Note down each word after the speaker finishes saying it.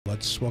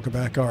Let's welcome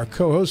back our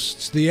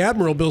co-hosts, the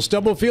Admiral, Bill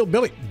Stubblefield.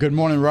 Billy. Good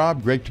morning,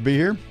 Rob. Great to be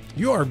here.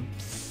 You are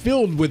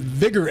filled with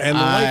vigor and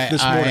life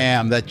this morning. I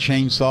am. That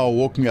chainsaw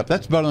woke me up.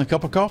 That's better than a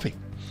cup of coffee.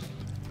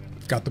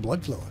 Got the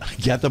blood flowing.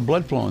 Got the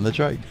blood flowing. That's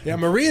right. Yeah,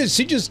 Maria,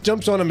 she just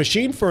jumps on a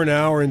machine for an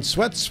hour and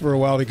sweats for a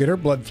while to get her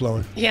blood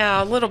flowing.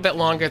 Yeah, a little bit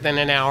longer than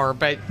an hour,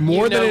 but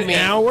more than an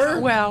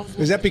hour? Well,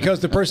 is that because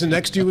the person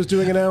next to you was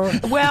doing an hour?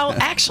 Well,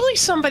 actually,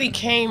 somebody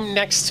came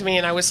next to me,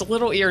 and I was a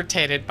little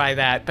irritated by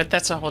that, but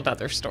that's a whole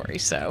other story.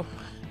 So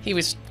he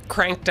was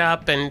cranked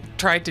up and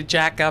tried to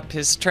jack up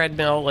his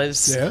treadmill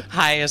as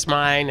high as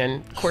mine,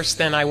 and of course,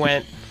 then I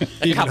went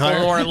a couple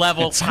more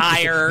levels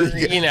higher.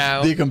 You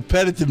know, the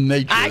competitive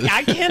nature.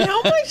 I can't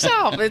help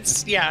myself.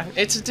 It's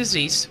a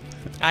disease.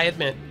 I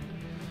admit.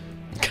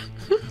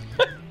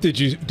 Did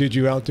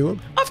you outdo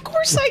him? Of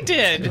course I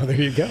did. Oh, there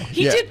you go.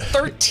 He did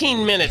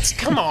 13 minutes.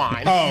 Come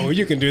on. Oh,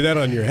 you can do that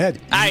on your head.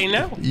 I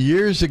know.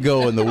 Years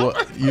ago in the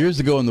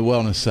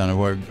Wellness Center,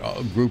 where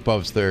a group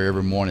of us there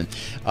every morning,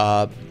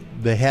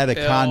 they had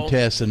a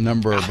contest, a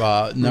number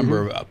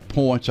of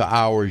points or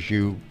hours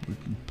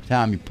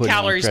time you put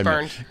calories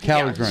burned.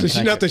 Calories burned. So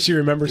she, not that she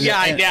remembers. Yeah,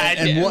 I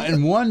did.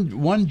 And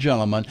one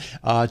gentleman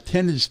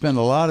tended to spend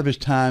a lot of his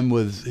time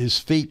with his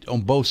feet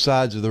on both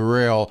sides of the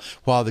rail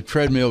while the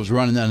treadmill was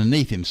running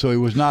underneath him, so he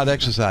was not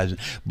exercising.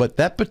 But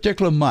that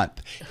particular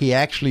month, he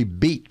actually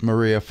beat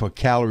Maria for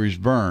calories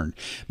burned.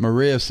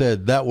 Maria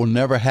said that will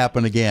never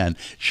happen again.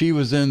 She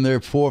was in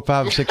there 4,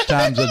 5, 6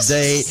 times a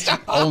day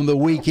on the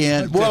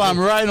weekend. Well, I'm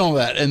right on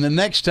that. And the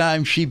next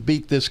time she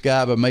beat this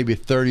guy by maybe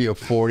 30 or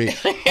 40,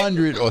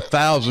 100 or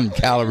 1,000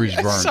 calories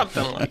burned.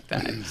 Something like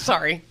that.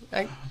 Sorry.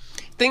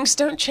 Things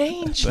don't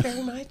change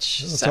very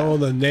much. It's all in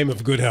the name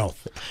of good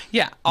health.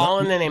 Yeah, all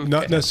in the name of good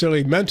health. Not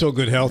necessarily mental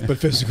good health, but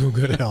physical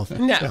good health.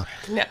 No,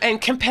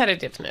 and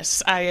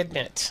competitiveness, I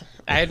admit.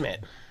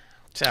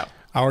 So.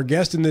 Our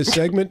guest in this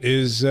segment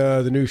is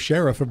the new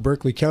sheriff of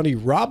Berkeley County,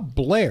 Rob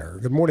Blair.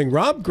 Good morning,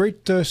 Rob.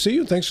 Great to see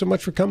you. Thanks so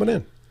much for coming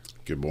in.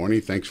 Good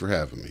morning. Thanks for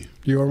having me.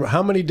 You're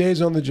how many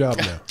days on the job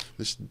now?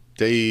 This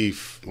day,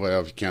 well,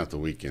 if you count the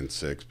weekend,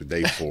 6, but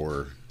day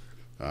 4.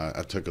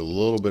 I took a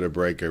little bit of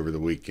break over the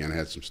weekend. I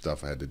had some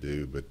stuff I had to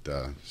do, but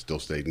still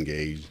stayed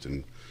engaged.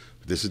 And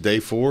this is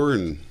day 4,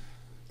 and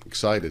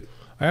excited.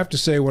 I have to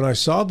say, when I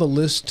saw the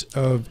list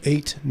of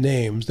 8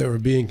 names that were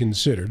being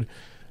considered,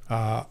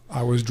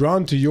 I was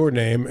drawn to your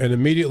name and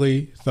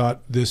immediately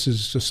thought, this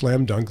is a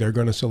slam dunk. They're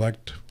going to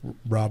select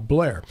Rob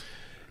Blair.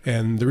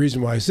 And the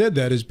reason why I said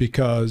that is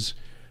because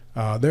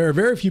there are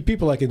very few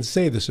people I can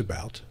say this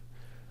about,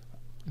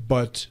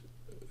 but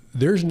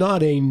there's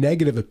not a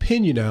negative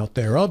opinion out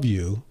there of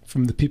you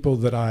from the people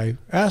that I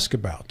ask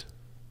about,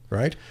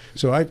 right?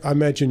 So I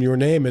mention your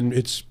name, and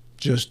it's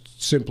just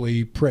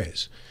simply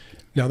praise.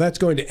 Now, that's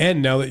going to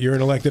end now that you're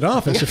in elected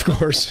office, of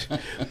course,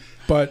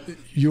 but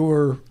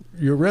your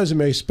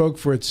resume spoke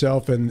for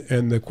itself,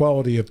 and the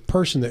quality of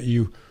person that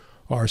you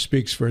are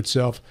speaks for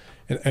itself.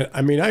 And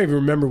I mean, I even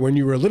remember when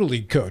you were a Little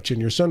League coach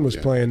and your son was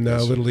playing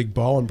Little League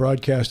ball and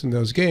broadcasting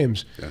those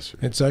games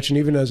and such. And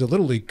even as a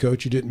Little League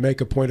coach, you didn't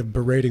make a point of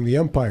berating the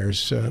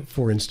umpires,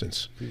 for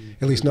instance.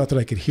 At least not that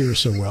I could hear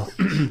so well.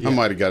 I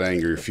might have got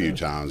angry a few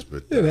times,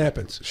 but it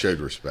happens. Showed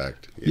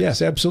respect.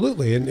 Yes,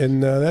 absolutely.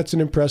 And that's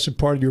an impressive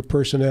part of your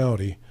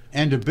personality.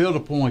 And to build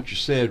upon what you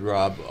said,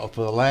 Rob,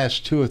 for the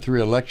last 2 or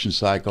 3 election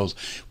cycles,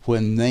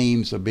 when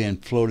names are being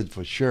floated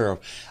for sheriff,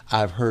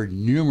 I've heard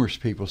numerous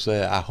people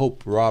say, I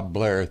hope Rob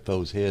Blair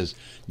throws his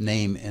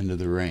name into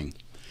the ring.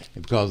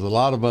 Because a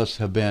lot of us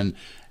have been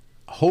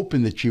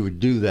hoping that you would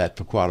do that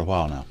for quite a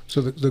while now.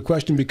 So the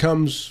question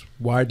becomes,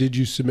 why did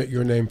you submit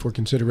your name for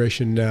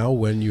consideration now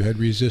when you had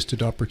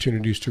resisted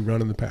opportunities to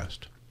run in the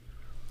past?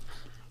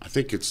 I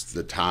think it's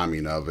the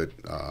timing of it,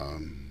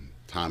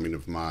 timing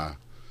of my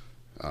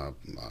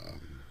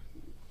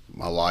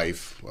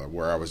life,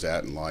 where I was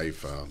at in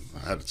life. I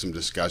had some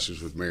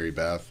discussions with Mary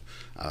Beth.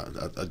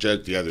 I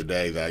joked the other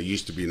day that I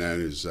used to be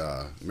known as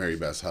Mary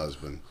Beth's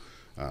husband.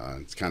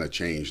 It's kind of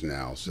changed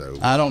now, so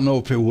I don't know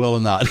if it will or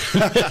not.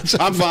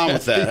 I'm fine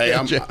with that. Hey,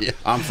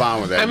 I'm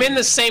fine with that. I'm in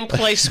the same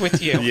place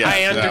with you. Yeah,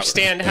 I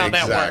understand how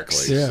that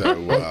works. Yeah.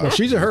 So, well,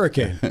 she's a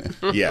hurricane.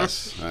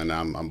 Yes, and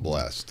I'm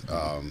blessed.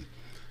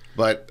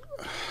 But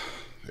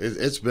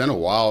it's been a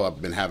while.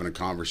 I've been having a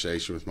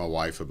conversation with my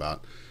wife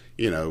about,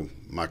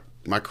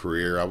 my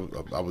career.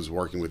 I was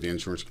working with the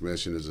Insurance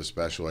Commission as a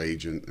special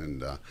agent,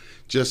 and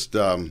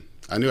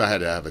I knew I had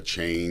to have a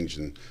change,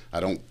 and I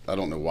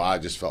don't know why. I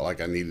just felt like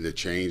I needed a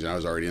change, and I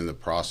was already in the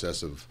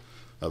process of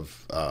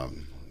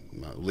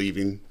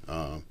leaving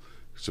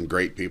some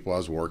great people I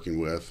was working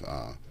with,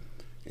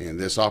 and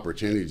this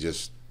opportunity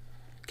just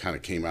kind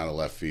of came out of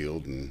left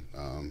field, and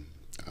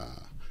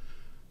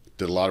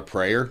did a lot of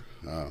prayer,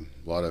 a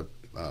lot of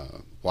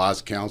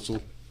wise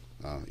counsel,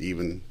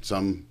 even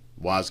some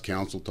wise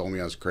counsel told me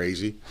I was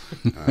crazy,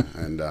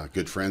 and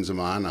good friends of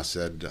mine. I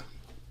said,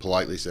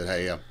 politely said,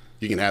 hey,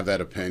 you can have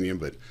that opinion,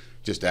 but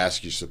just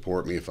ask you to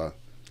support me if I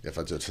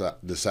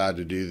decide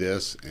to do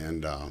this.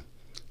 And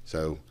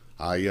so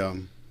I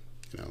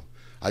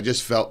I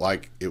just felt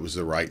like it was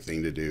the right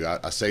thing to do.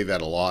 I say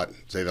that a lot.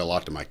 Say that a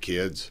lot to my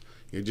kids.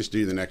 You just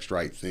do the next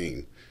right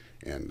thing,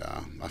 and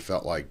I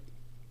felt like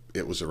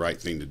it was the right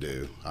thing to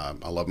do.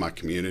 I love my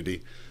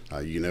community.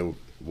 You know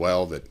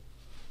well that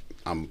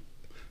I'm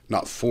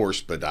not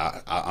forced, but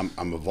I'm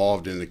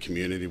involved in the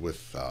community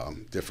with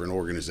different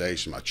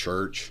organizations, my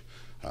church,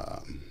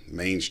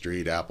 Main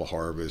Street, Apple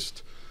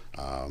Harvest.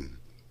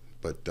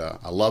 But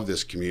I love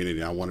this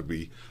community. I want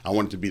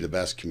it to be the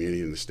best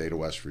community in the state of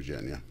West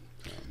Virginia.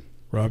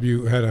 Rob,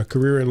 you had a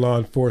career in law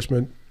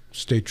enforcement,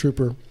 state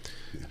trooper,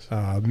 yes.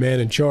 Man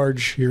in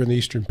charge here in the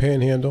Eastern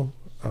Panhandle.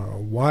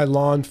 Why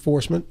law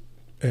enforcement?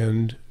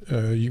 And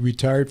you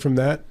retired from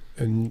that,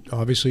 and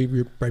obviously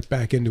you're right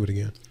back into it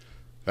again.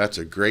 That's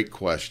a great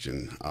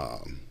question. I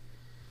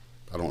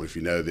don't know if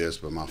you know this,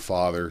 but my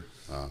father,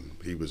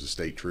 he was a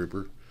state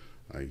trooper.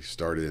 He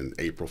started in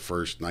April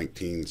 1st,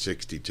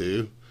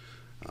 1962,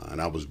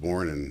 and I was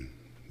born in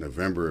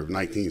November of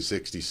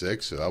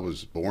 1966, so I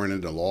was born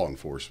into law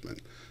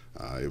enforcement.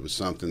 It was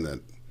something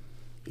that,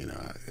 you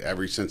know,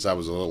 ever since I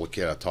was a little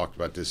kid, I talked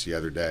about this the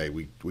other day,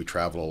 we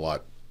traveled a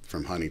lot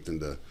from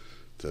Huntington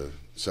to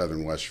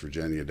southern West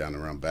Virginia down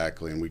around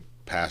Berkeley, and we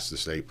passed the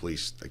State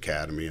Police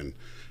Academy, and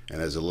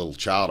as a little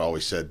child I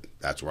always said,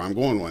 that's where I'm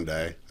going one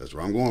day, that's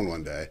where I'm going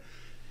one day.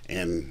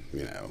 And,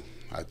 you know,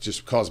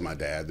 just because of my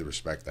dad, the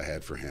respect I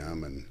had for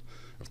him, and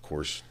of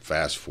course,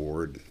 fast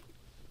forward,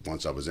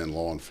 once I was in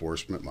law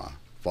enforcement, my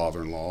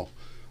father-in-law,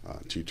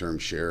 two-term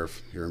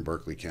sheriff here in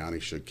Berkeley County,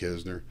 Shug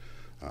Kisner.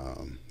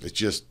 It's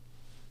just,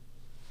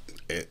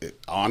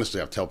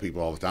 honestly, I tell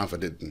people all the time, if I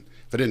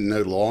didn't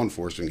know law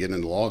enforcement, get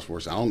into law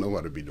enforcement, I don't know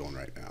what I'd be doing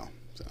right now.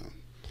 So.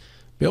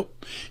 Bill?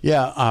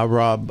 Yeah,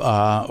 Rob,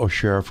 or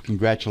Sheriff,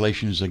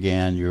 congratulations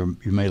again. You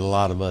made a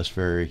lot of us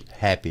very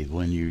happy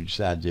when you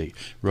decided to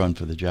run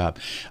for the job.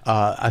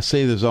 I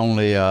see there's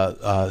only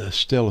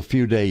still a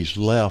few days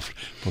left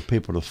for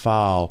people to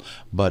file,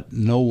 but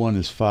no one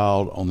has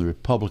filed on the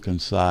Republican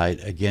side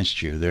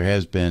against you. There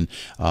has been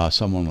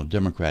someone on the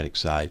Democratic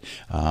side,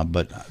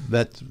 but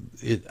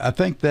I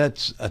think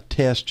that's a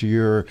test to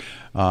your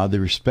the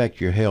respect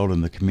you're held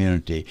in the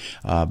community.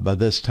 By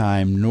this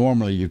time,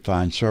 normally you'd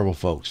find several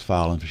folks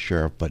filing for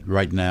sheriff, but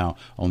right now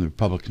on the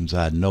Republican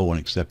side, no one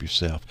except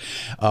yourself.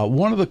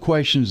 One of the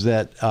questions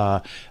that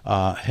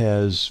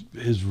has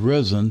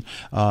risen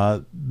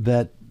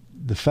that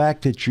the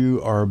fact that you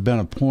are been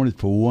appointed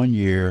for 1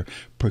 year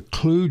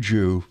precludes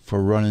you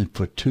from running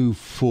for 2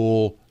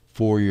 full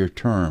 4-year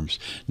terms.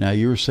 Now,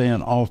 you were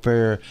saying off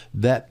air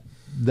that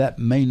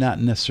may not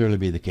necessarily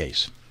be the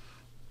case.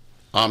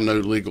 I'm no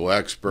legal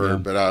expert, yeah.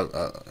 But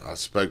I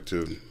spoke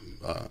to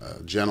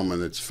a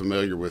gentleman that's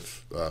familiar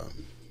with, I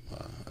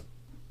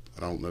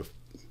don't know if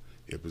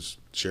it was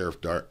Sheriff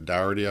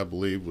Dougherty, I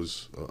believe,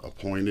 was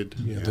appointed.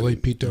 Yeah, the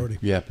late Pete Dougherty.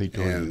 Yeah, Pete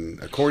Dougherty.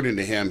 And according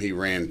to him, he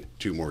ran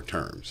 2 more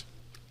terms.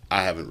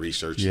 I haven't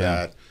researched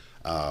that.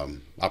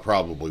 I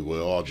probably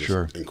will. I'll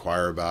just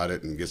inquire about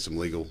it and get some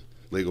legal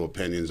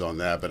opinions on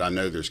that. But I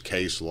know there's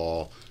case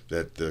law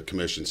that the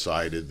commission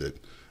cited that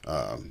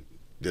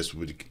this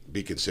would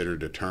be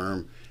considered a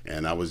term,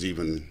 and I was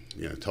even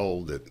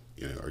told that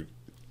are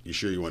you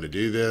sure you want to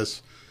do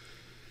this?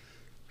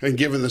 And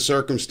given the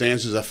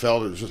circumstances, I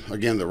felt it was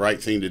again the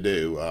right thing to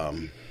do.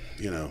 I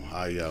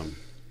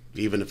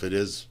even if it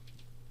is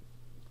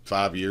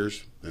 5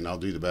 years, then I'll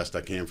do the best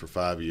I can for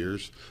 5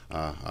 years.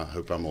 I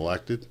hope I'm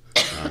elected.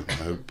 I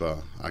hope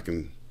I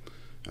can.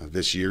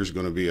 This year is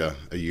going to be a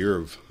year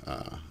of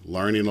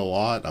learning a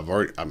lot. I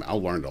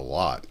learned a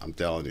lot. I'm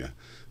telling you.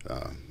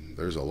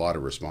 There's a lot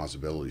of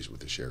responsibilities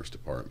with the Sheriff's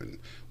Department.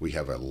 We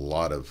have a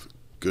lot of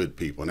good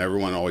people, and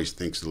everyone always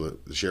thinks the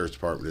Sheriff's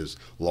Department is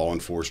law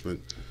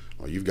enforcement.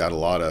 Well, you've got a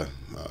lot of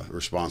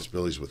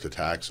responsibilities with the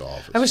tax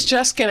office. I was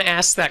just going to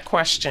ask that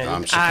question.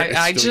 I'm sorry,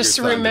 I just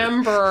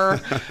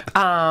remember,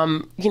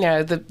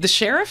 the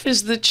sheriff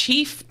is the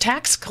chief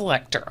tax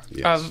collector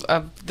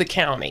of the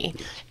county,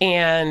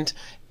 and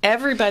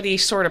everybody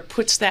sort of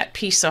puts that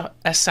piece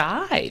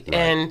aside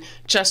and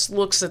just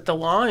looks at the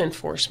law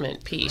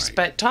enforcement piece. Right.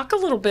 But talk a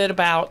little bit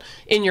about,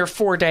 in your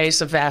 4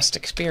 days of vast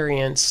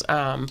experience,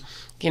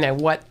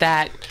 what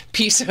that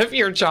piece of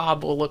your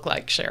job will look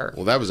like, Sheriff.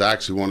 Well, that was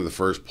actually one of the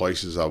first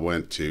places I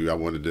went to. I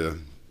wanted to,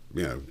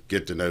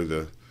 get to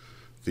know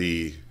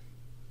the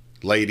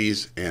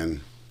ladies and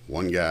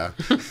one guy.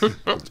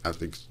 I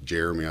think it's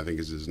Jeremy, I think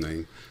is his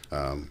name.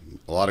 A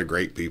lot of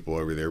great people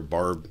over there.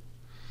 Barb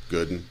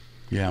Gooden.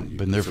 Yeah,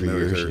 been there for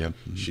years. Yeah,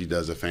 she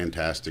does a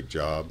fantastic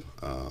job,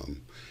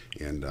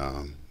 and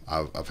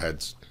I've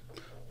had,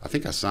 I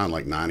think I signed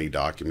like 90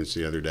 documents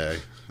the other day.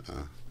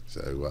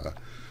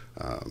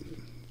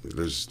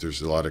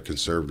 There's a lot of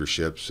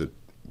conservatorships that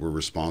I'm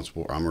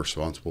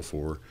responsible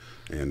for,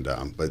 and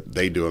but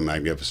they do a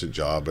magnificent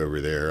job over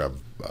there.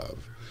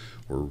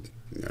 We're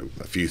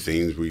a few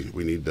things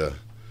we need to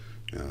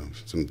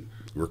some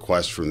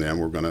requests from them.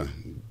 We're going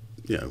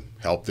to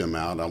help them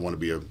out. I want to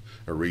be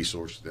a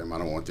resource to them. I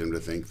don't want them to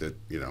think that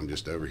I'm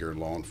just over here in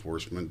law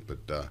enforcement,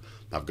 but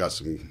I've got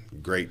some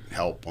great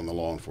help on the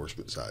law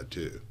enforcement side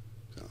too.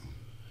 So.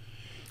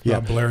 Yeah.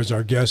 Blair is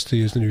our guest.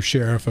 He is the new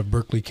sheriff of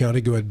Berkeley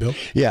County. Go ahead, Bill.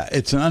 Yeah,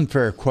 it's an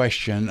unfair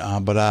question,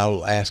 but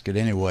I'll ask it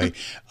anyway.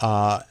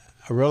 I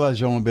realize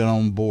you've only been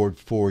on board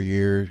 4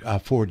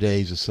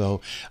 days or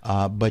so,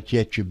 but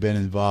yet you've been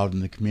involved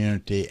in the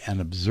community, an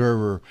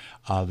observer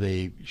of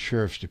the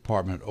sheriff's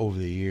department over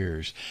the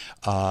years.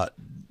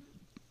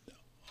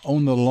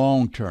 On the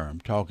long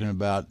term, talking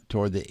about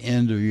toward the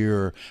end of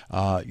your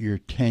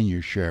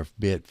tenure, Sheriff,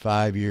 be it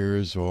 5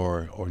 years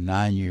or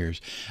 9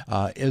 years,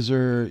 is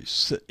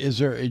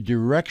there a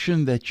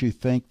direction that you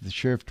think the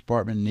sheriff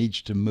department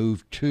needs to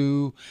move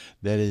to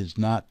that is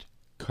not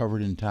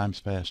covered in times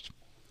past?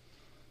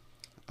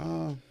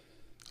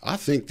 I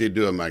think they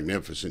do a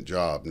magnificent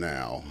job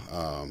now.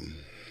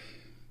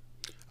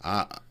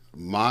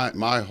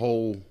 My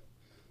whole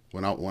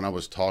when I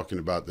was talking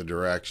about the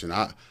direction,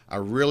 I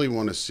really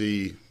want to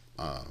see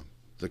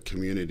the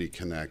community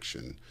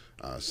connection.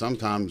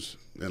 Sometimes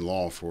in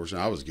law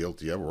enforcement, I was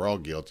guilty of it. We're all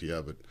guilty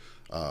of it.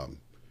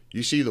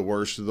 You see the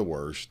worst of the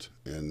worst,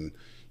 and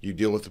you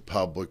deal with the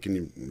public,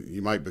 and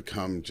you might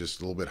become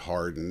just a little bit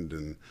hardened.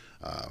 And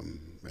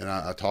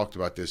I talked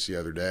about this the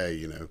other day.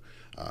 You know,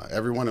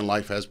 everyone in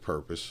life has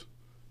purpose,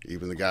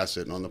 even the guy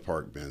sitting on the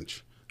park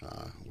bench.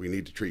 We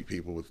need to treat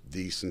people with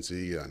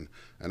decency, and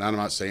I'm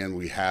not saying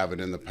we haven't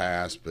in the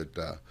past, but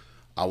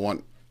I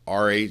want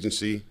our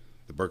agency,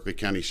 the Berkeley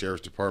County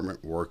Sheriff's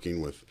Department,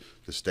 working with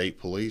the state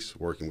police,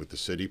 working with the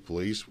city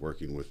police,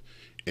 working with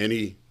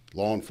any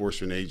law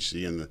enforcement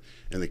agency in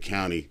the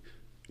county,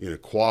 you know,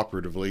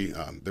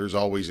 cooperatively. There's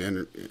always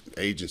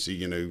agency,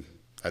 you know,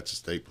 that's the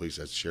state police,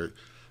 that's the sheriff.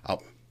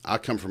 I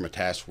come from a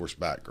task force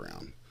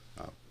background.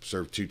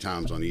 Served 2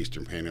 times on the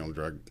Eastern Panhandle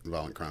Drug and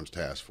Violent Crimes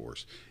Task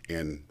Force,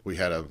 and we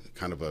had a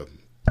kind of a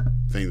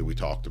thing that we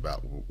talked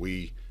about. When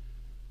we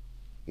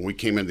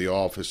came into the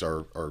office,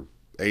 our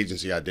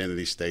agency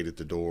identity stayed at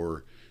the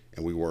door,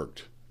 and we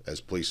worked as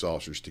police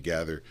officers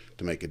together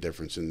to make a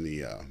difference in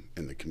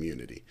the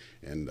community,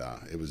 and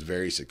it was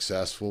very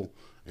successful.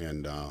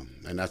 And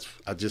that's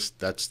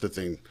the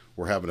thing.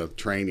 We're having a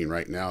training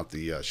right now at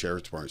the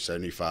Sheriff's Department.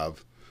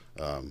 75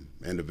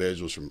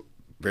 individuals from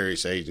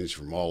various agencies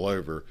from all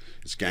over.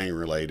 It's gang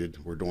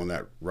related. We're doing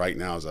that right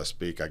now as I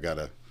speak. I got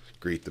to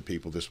greet the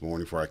people this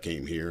morning before I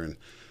came here, and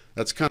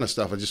that's the kind of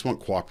stuff. I just want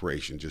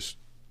cooperation, just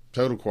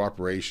total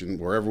cooperation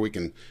wherever we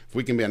can. If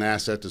we can be an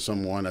asset to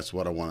someone, that's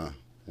what I want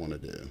to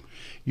do.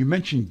 You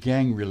mentioned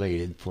gang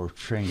related for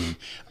training.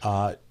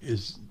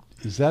 Is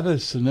that a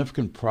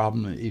significant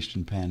problem in the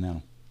Eastern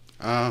Panhandle?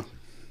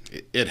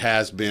 It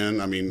has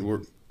been. I mean,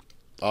 we're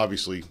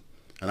obviously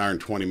an hour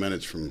and 20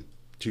 minutes from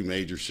 2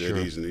 major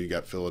cities, sure. And then you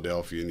got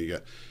Philadelphia,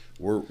 and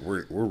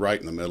we're right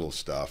in the middle of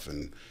stuff,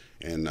 and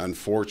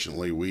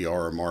unfortunately we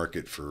are a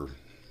market for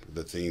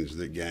the things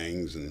that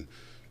gangs and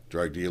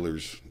drug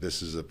dealers.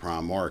 This is a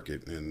prime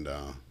market, and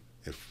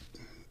if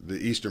the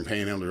Eastern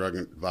Panhandle Drug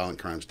and Violent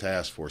Crimes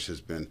Task Force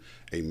has been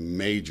a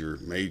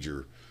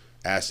major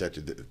asset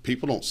to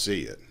people don't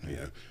see it. You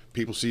know,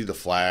 people see the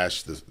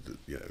flash,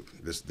 you know,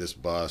 this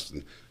bust,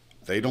 and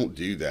they don't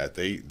do that.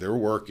 They're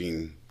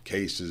working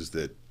cases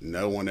that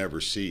no one ever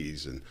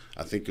sees, and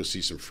I think you'll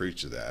see some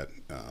fruits of that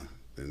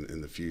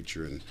in the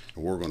future, and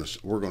we're going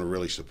to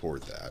really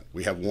support that.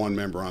 We have 1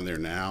 member on there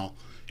now,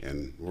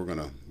 and we're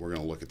going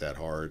to look at that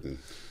hard and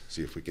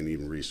see if we can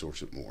even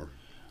resource it more.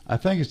 I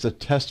think it's a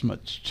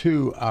testament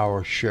to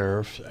our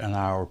sheriff and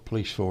our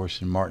police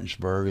force in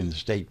Martinsburg and the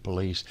state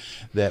police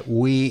that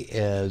we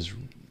as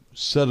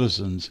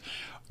citizens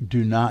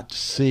do not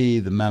see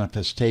the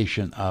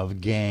manifestation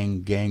of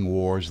gang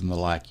wars and the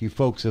like. You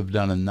folks have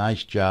done a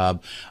nice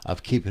job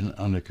of keeping it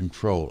under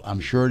control. I'm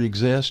sure it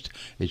exists.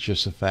 It's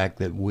just the fact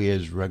that we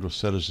as regular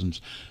citizens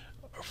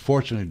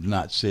fortunately do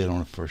not see it on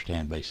a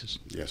first-hand basis.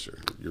 Yes, sir.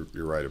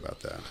 You're right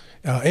about that.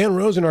 Ann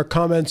Rose in our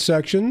comments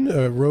section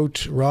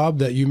wrote, Rob,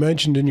 that you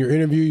mentioned in your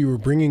interview you were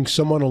bringing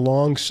someone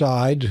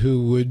alongside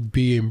who would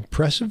be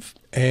impressive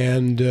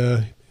and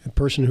a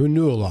person who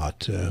knew a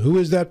lot. Who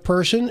is that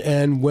person,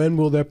 and when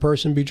will that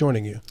person be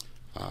joining you?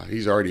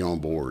 He's already on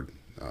board,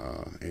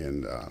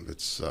 and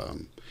it's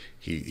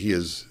he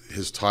is,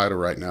 his title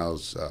right now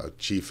is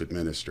Chief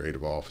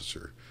Administrative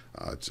Officer.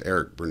 It's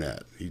Eric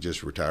Burnett. He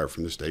just retired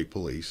from the state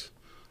police.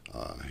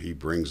 He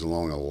brings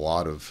along a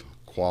lot of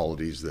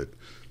qualities that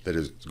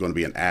is going to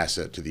be an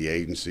asset to the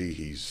agency.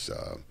 He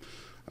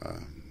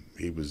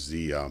was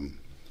the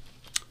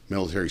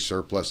military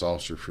surplus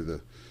officer for the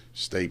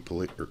state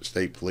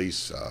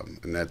police,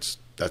 and that's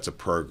a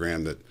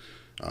program that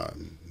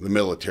the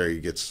military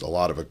gets a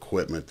lot of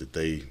equipment that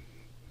they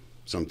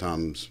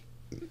sometimes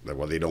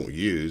they don't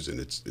use, and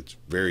it's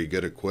very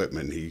good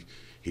equipment.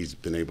 He's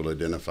been able to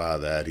identify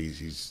that.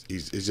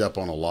 He's up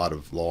on a lot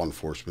of law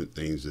enforcement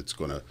things that's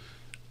going to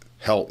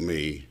help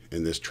me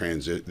in this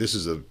transit. This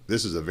is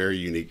a very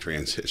unique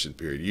transition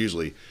period.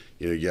 Usually,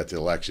 you know, you get the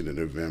election in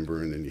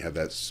November, and then you have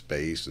that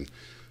space,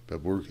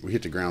 but we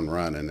hit the ground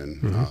running,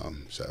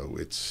 and so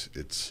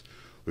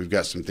we've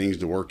got some things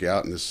to work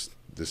out in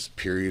this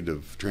period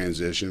of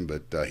transition.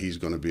 But he's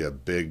going to be a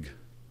big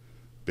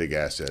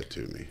asset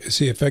to me. Is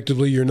he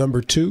effectively your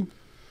number 2?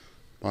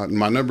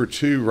 My number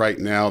 2 right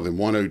now, the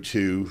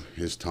 102,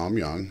 is Tom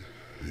Young,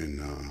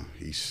 and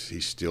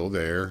he's still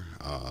there.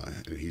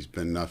 And he's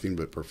been nothing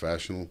but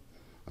professional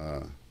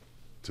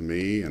to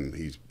me, and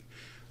he's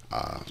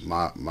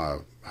my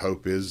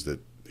hope is that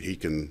he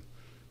can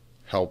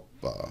help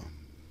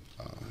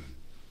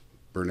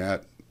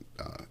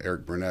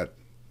Eric Burnett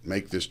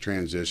make this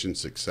transition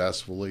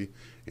successfully,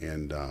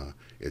 and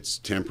it's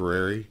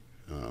temporary,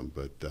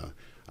 but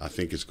I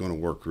think it's going to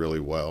work really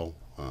well.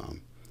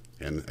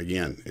 And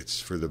again, it's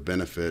for the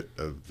benefit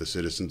of the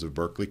citizens of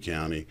Berkeley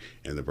County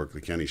and the Berkeley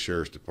County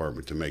Sheriff's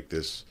Department to make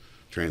this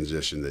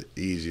transition the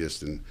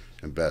easiest and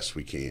best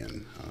we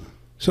can.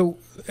 So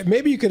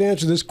maybe you could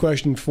answer this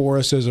question for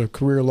us as a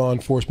career law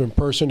enforcement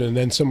person, and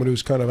then someone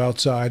who's kind of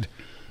outside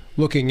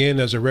looking in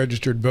as a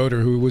registered voter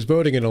who was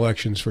voting in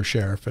elections for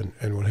sheriff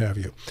and what have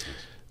you.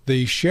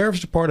 The Sheriff's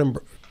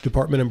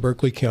Department in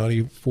Berkeley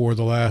County for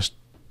the last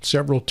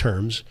several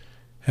terms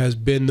has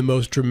been the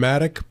most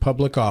dramatic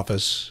public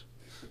office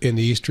in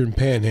the Eastern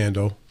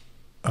Panhandle.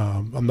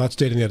 I'm not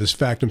stating that as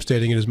fact, I'm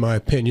stating it as my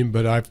opinion,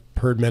 but I've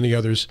heard many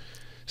others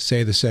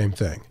say the same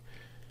thing.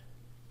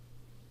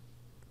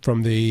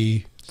 From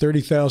the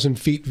 30,000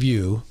 feet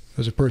view,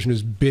 as a person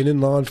who's been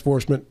in law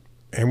enforcement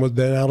and was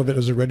then out of it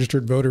as a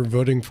registered voter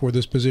voting for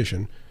this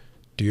position,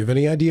 do you have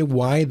any idea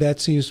why that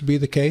seems to be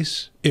the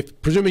case?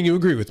 If presuming you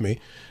agree with me,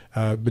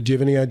 but do you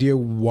have any idea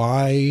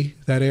why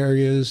that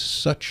area is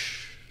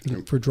such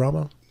for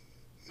drama?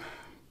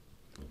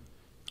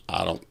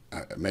 I don't.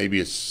 Maybe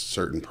it's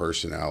certain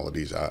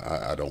personalities.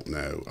 I don't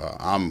know.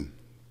 I'm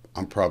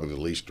probably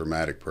the least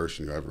dramatic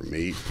person you ever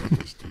meet.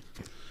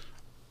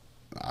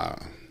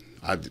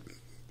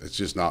 It's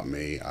just not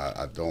me.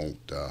 I don't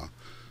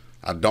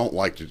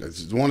like to.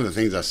 It's one of the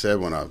things I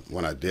said when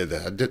I did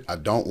that. I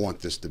don't want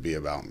this to be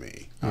about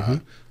me. Mm-hmm.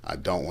 I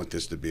don't want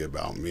this to be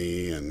about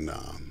me, and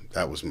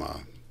that was my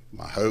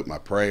hope, my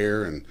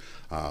prayer, and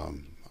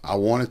I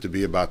want it to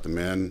be about the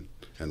men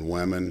and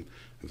women,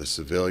 the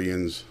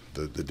civilians,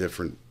 the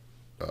different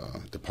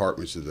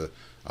departments of the.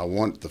 I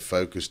want the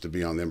focus to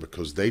be on them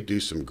because they do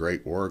some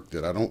great work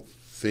that I don't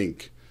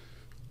think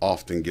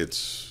often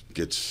gets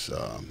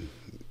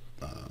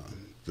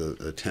the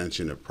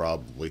attention it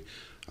probably.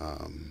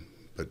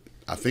 But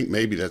I think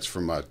maybe that's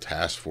from my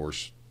task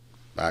force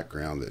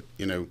background that,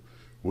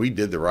 we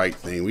did the right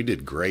thing. We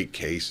did great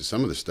cases.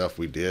 Some of the stuff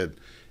we did,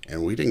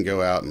 and we didn't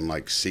go out and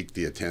like seek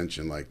the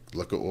attention, like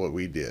look at what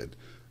we did.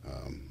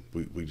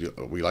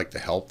 We like to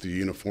help the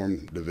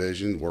uniform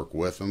division, work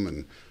with them,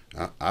 and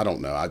I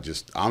don't know.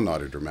 I'm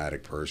not a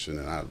dramatic person,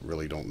 and I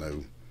really don't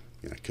know.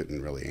 I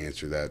couldn't really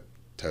answer that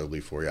totally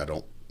for you. I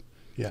don't.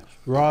 Yeah,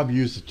 Rob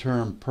used the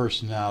term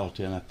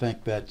personality, and I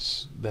think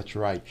that's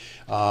right.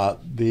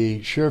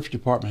 The Sheriff's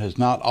Department has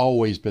not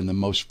always been the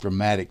most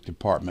dramatic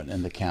department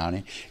in the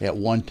county. At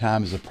one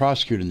time as a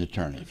prosecuting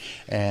attorney,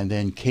 and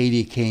then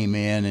Katie came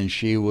in, and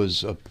she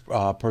was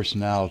a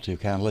personality,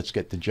 kind of let's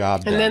get the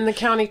job done. And then the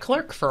county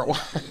clerk for a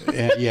while.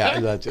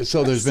 Yeah,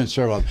 so there's been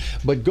several.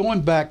 But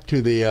going back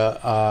to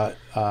the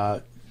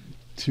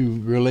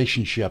to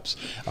relationships,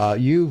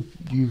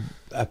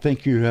 I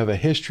think you have a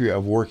history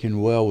of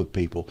working well with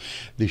people.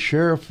 The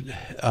sheriff,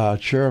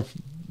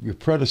 your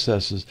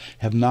predecessors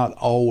have not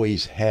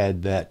always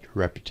had that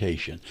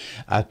reputation.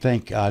 I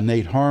think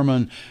Nate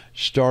Harmon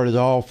started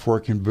off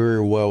working very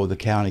well with the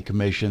county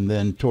commission.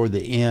 Then toward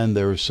the end,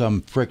 there was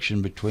some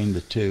friction between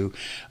the two.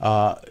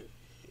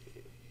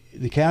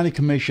 The county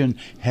commission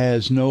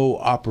has no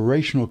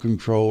operational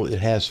control. It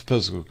has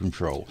physical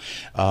control.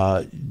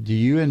 Do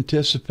you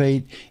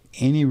anticipate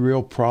any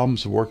real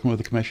problems of working with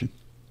the commission?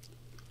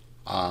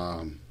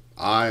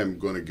 I am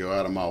going to go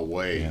out of my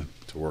way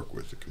to work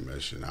with the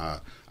commission.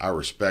 I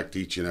respect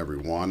each and every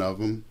one of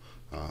them.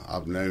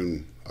 I've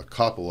known a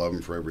couple of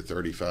them for over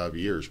 35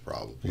 years,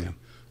 probably. Yeah.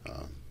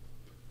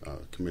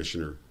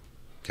 Commissioner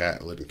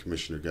Catlett and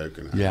Commissioner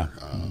Gokenheimer. Yeah.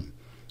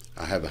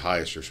 I have the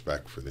highest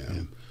respect for them.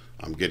 Yeah.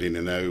 I'm getting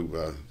to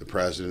know the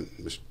president,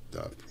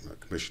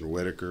 Commissioner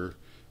Whitaker,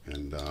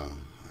 and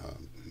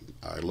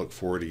I look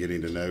forward to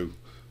getting to know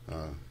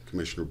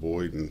Commissioner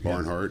Boyd and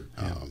Barnhart.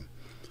 Yeah.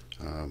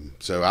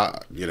 So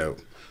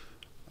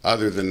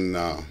other than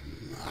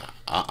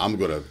I'm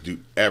going to do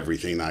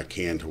everything I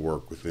can to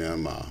work with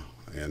them,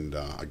 and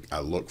I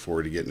look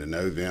forward to getting to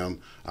know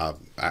them.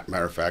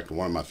 Matter of fact,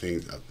 one of my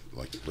things,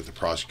 like with the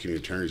prosecuting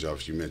attorney's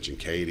office, you mentioned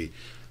Katie,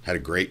 had a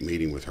great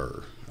meeting with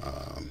her,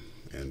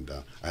 and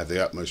I have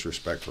the utmost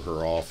respect for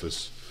her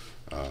office,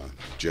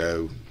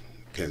 Joe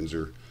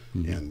Kinzer,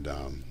 and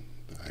I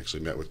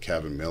actually met with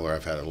Kevin Miller.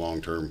 I've had a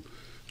long-term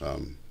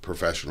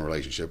professional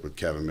relationship with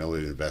Kevin Miller,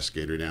 the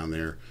investigator down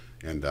there,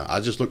 and I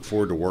just look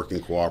forward to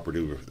working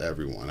cooperative with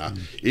everyone.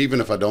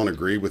 Even if I don't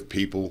agree with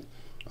people,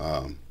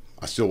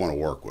 I still want to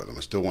work with them.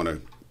 I still want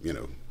to,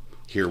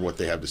 hear what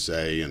they have to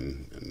say,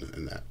 and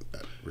in that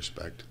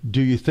respect.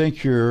 Do you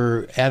think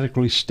you're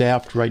adequately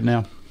staffed right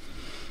now?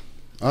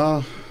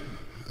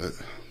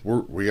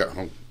 We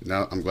are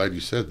now. I'm glad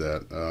you said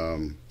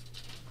that.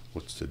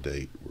 What's the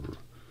date?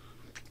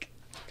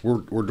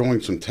 We're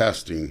doing some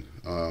testing.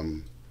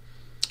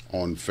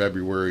 On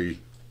February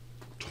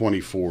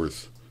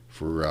 24th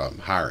for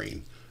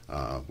hiring.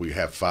 We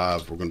have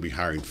 5. We're going to be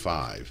hiring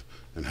 5,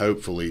 and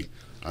hopefully,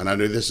 and I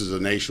know this is a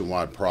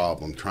nationwide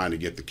problem, trying to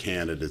get the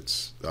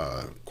candidates,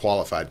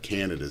 qualified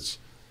candidates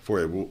for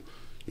it.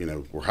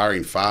 We're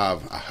hiring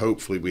 5.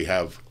 Hopefully, we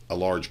have a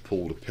large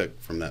pool to pick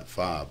from that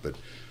 5. But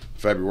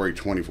February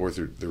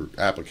 24th, their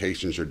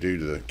applications are due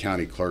to the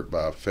county clerk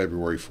by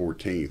February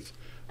 14th.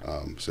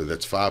 So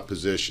that's 5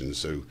 positions.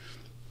 So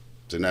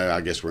now,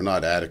 I guess we're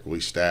not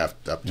adequately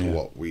staffed up to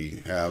what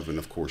we have, and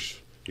of course,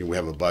 we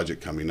have a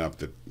budget coming up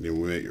that we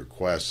make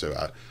requests.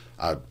 So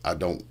I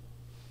don't.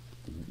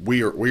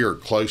 We are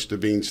close to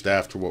being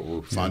staffed for what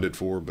we're funded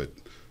for, but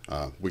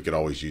we could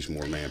always use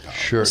more manpower.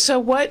 Sure. So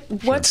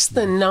what's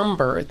the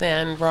number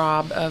then,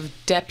 Rob, of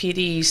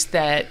deputies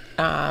that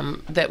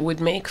would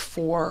make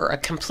for a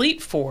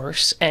complete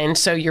force? And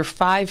so you're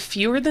 5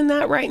 fewer than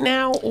that right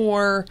now,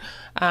 or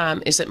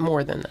is it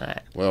more than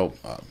that? Well,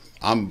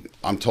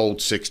 I'm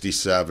told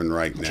 67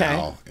 right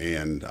now,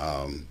 and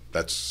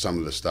that's some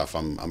of the stuff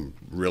I'm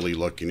really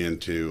looking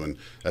into, and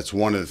that's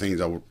one of the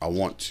things I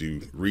want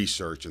to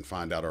research and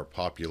find out our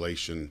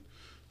population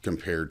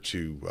compared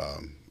to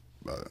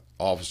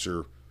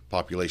officer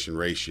population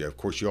ratio. Of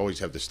course, you always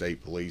have the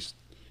state police.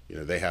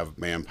 They have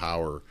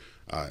manpower,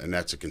 and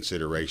that's a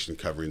consideration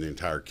covering the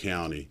entire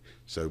county.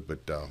 So,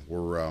 but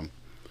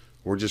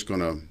we're just going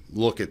to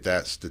look at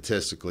that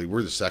statistically.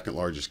 We're the 2nd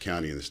largest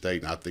county in the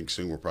state, and I think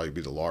soon we'll probably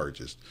be the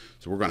largest.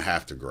 So we're going to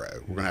have to grow.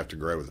 We're going to have to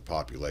grow with the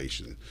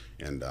population,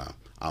 and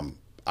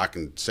I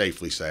can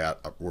safely say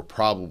we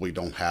probably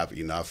don't have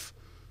enough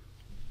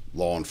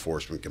law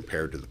enforcement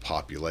compared to the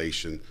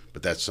population,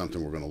 but that's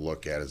something we're going to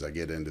look at as I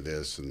get into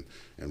this, and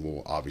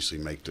we'll obviously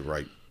make the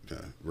right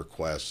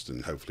requests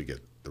and hopefully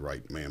get the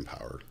right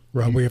manpower.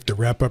 Rob, we have to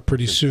wrap up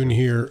pretty soon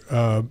here.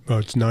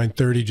 It's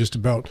 9:30 just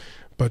about,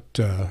 but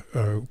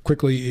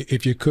quickly,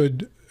 if you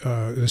could,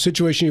 the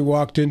situation you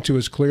walked into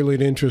is clearly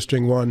an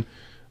interesting one.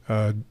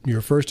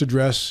 Your first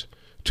address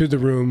to the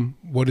room,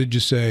 what did you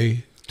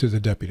say to the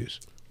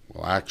deputies?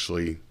 Well,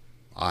 actually,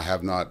 I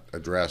have not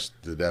addressed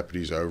the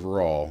deputies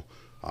overall.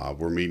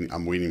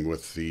 I'm meeting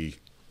with the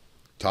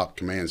top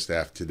command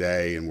staff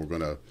today, and we're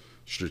going to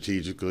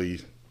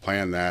strategically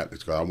plan that.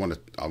 I want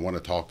to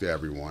talk to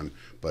everyone,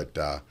 but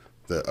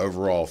the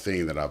overall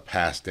thing that I've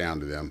passed down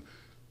to them: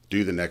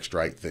 do the next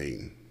right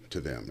thing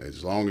to them.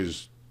 As long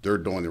as they're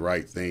doing the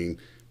right thing,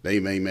 they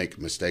may make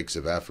mistakes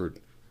of effort.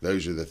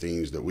 Those are the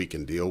things that we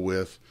can deal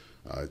with.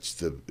 It's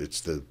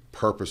the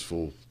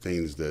purposeful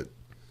things that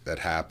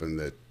happen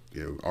that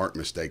aren't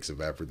mistakes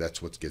of effort.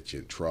 That's what gets you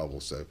in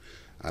trouble. So,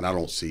 and I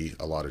don't see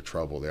a lot of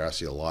trouble there. I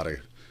see a lot of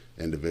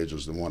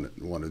individuals that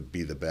want to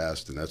be the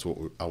best, and that's what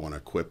I want to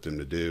equip them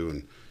to do.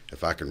 And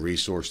if I can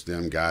resource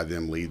them, guide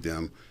them, lead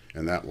them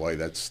in that way,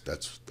 that's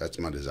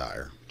my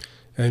desire.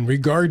 In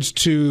regards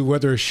to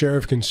whether a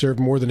sheriff can serve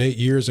more than 8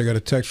 years, I got a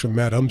text from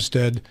Matt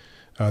Umstead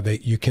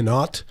that you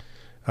cannot.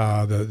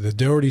 The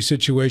Doherty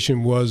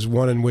situation was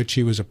one in which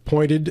he was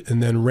appointed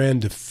and then ran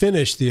to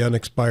finish the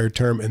unexpired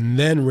term and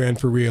then ran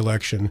for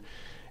re-election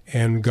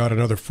and got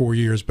another 4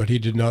 years, but he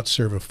did not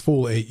serve a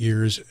full 8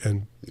 years,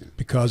 and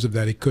because of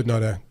that, he could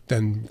not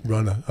then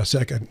run a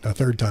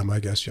third time. I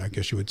guess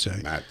you would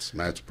say.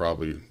 Matt's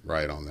probably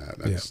right on that.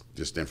 That's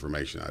just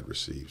information I'd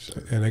received.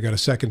 So. And I got a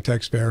second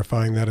text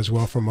verifying that as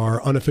well from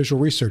our unofficial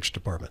research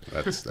department.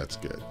 That's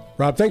good.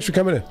 Rob, thanks for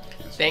coming in.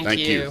 Thank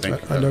you.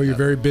 I know you're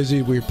very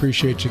busy. We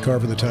appreciate you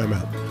carving the time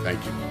out.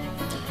 Thank you.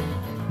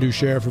 New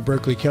Sheriff of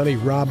Berkeley County,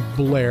 Rob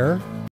Blair.